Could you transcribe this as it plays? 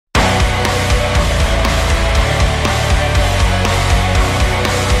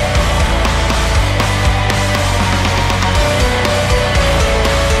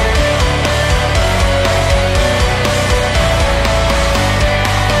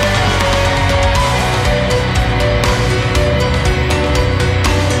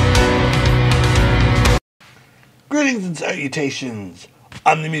Salutations!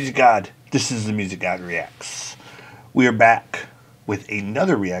 I'm the Music God. This is the Music God Reacts. We are back with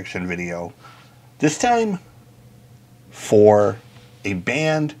another reaction video. This time for a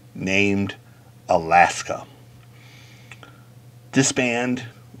band named Alazka. This band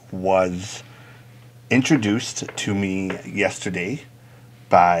was introduced to me yesterday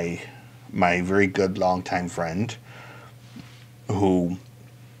by my very good longtime friend who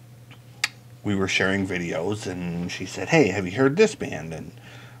we were sharing videos, and she said, "Hey, have you heard this band?" And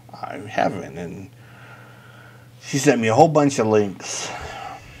I haven't, and she sent me a whole bunch of links,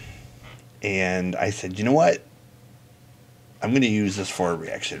 and I said, you know what, I'm going to use this for a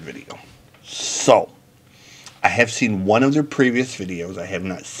reaction video. So I have seen one of their previous videos. I have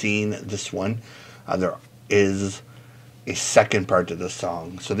not seen this one. There is a second part to the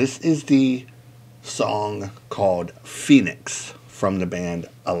song. So this is the song called Phoenix from the band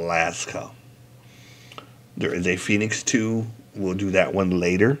Alazka. There is a Phoenix 2. We'll do that one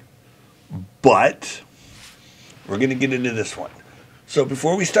later. But we're going to get into this one. So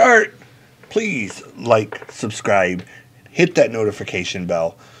before we start, please like, subscribe, hit that notification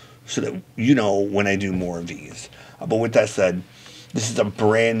bell so that you know when I do more of these. But with that said, this is a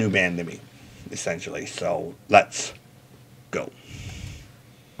brand new band to me, essentially. So let's go.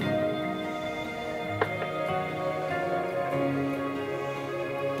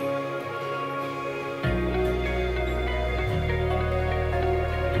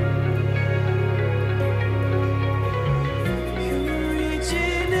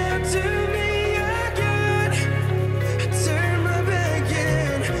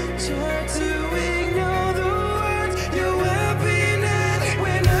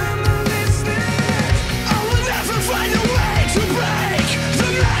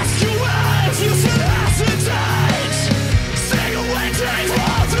 You feel me?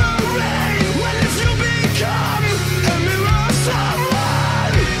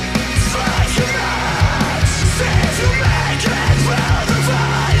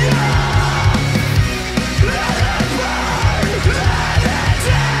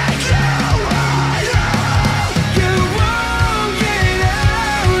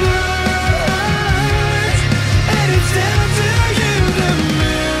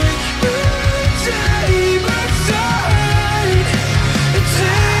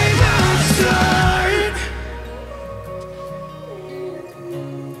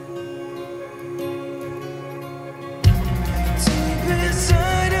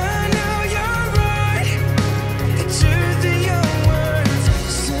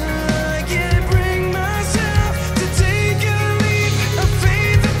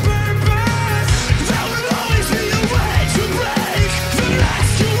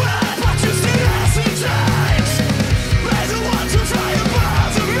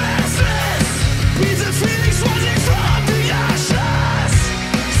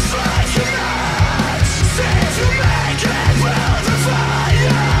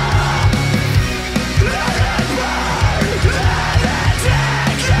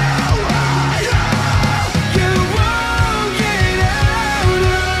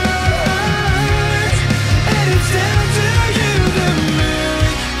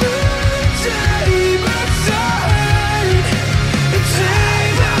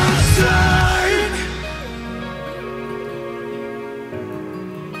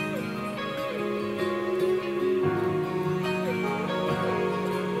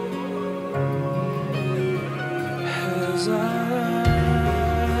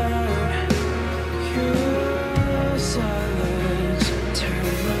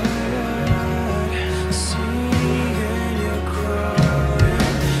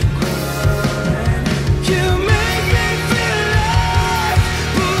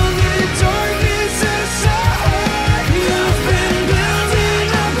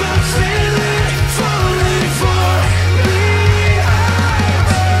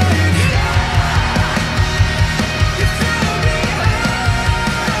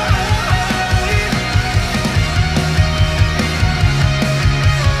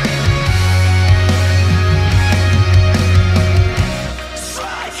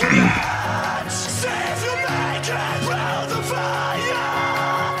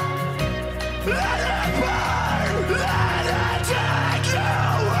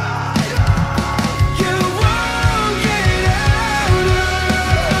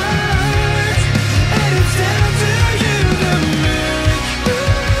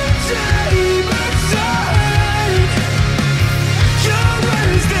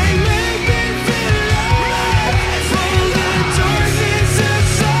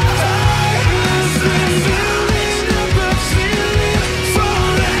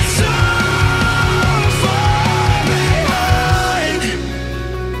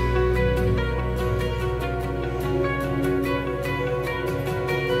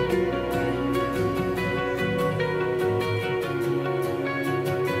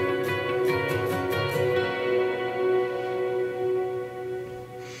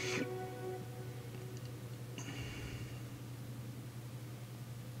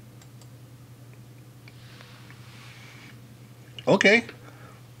 Okay.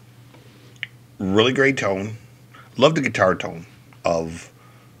 Really great tone. Love the guitar tone of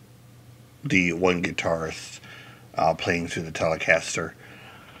the one guitarist playing through the Telecaster.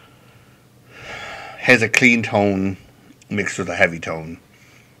 Has a clean tone mixed with a heavy tone.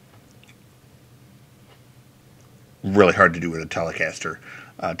 Really hard to do with a Telecaster.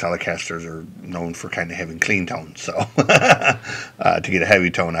 Telecasters are known for kind of having clean tones, so to get a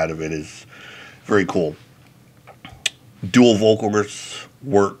heavy tone out of it is very cool. Dual vocals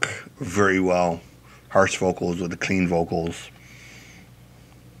work very well. Harsh vocals with the clean vocals.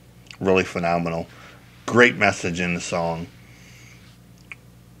 Really phenomenal. Great message in the song.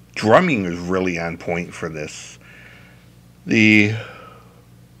 Drumming is really on point for this. The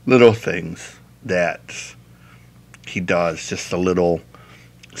little things that he does, just the little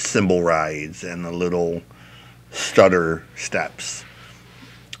cymbal rides and the little stutter steps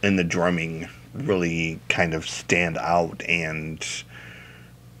in the drumming really kind of stand out and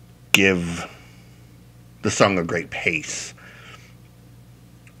give the song a great pace.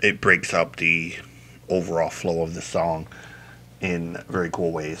 It breaks up the overall flow of the song in very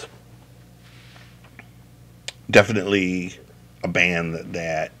cool ways. Definitely a band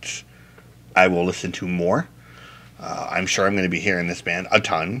that I will listen to more. I'm sure I'm going to be hearing this band a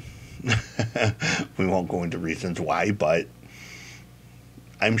ton. We won't go into reasons why, but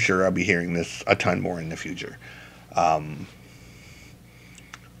I'm sure I'll be hearing this a ton more in the future.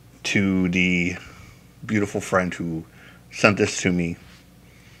 To the beautiful friend who sent this to me,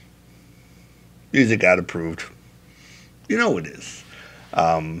 Music God approved. You know it is.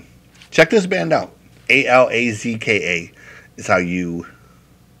 Check this band out. Alazka is how you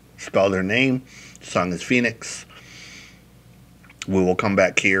spell their name. The song is Phoenix. We will come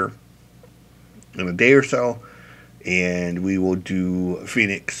back here in a day or so, and we will do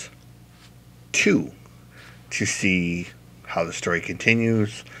Phoenix 2 to see how the story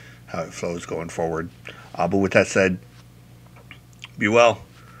continues, how it flows going forward. But with that said, be well,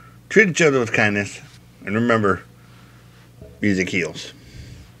 treat each other with kindness, and remember, music heals.